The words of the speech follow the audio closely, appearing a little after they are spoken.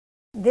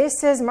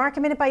This is Market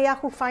Minute by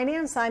Yahoo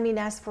Finance. I'm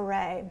Ines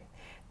Ferre.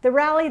 The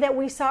rally that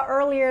we saw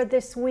earlier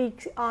this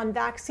week on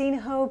vaccine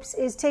hopes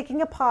is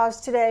taking a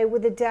pause today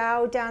with the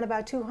Dow down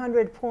about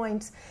 200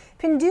 points.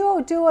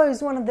 Pinduoduo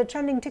is one of the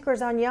trending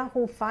tickers on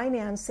Yahoo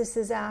Finance. This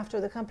is after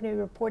the company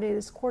reported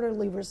its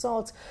quarterly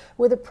results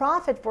with a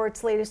profit for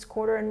its latest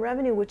quarter and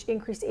revenue, which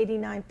increased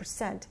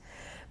 89%.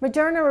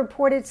 Moderna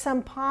reported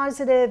some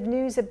positive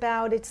news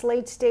about its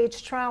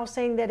late-stage trial,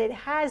 saying that it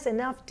has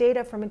enough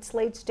data from its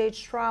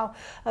late-stage trial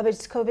of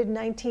its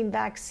COVID-19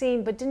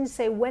 vaccine, but didn't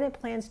say when it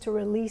plans to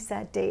release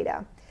that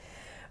data.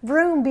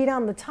 Vroom beat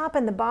on the top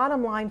and the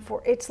bottom line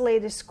for its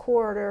latest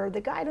quarter. The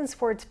guidance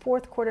for its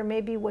fourth quarter may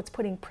be what's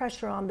putting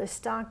pressure on the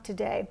stock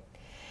today.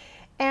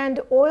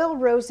 And oil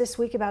rose this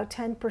week about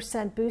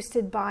 10%,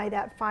 boosted by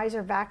that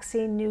Pfizer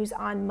vaccine news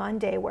on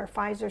Monday, where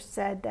Pfizer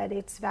said that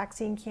its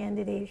vaccine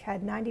candidate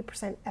had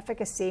 90%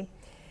 efficacy.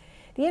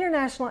 The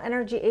International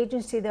Energy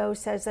Agency, though,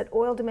 says that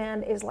oil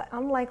demand is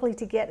unlikely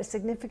to get a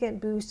significant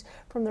boost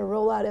from the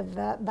rollout of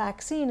that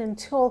vaccine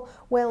until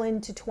well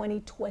into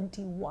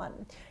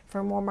 2021.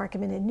 For more Market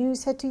Minute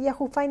news, head to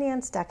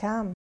yahoofinance.com.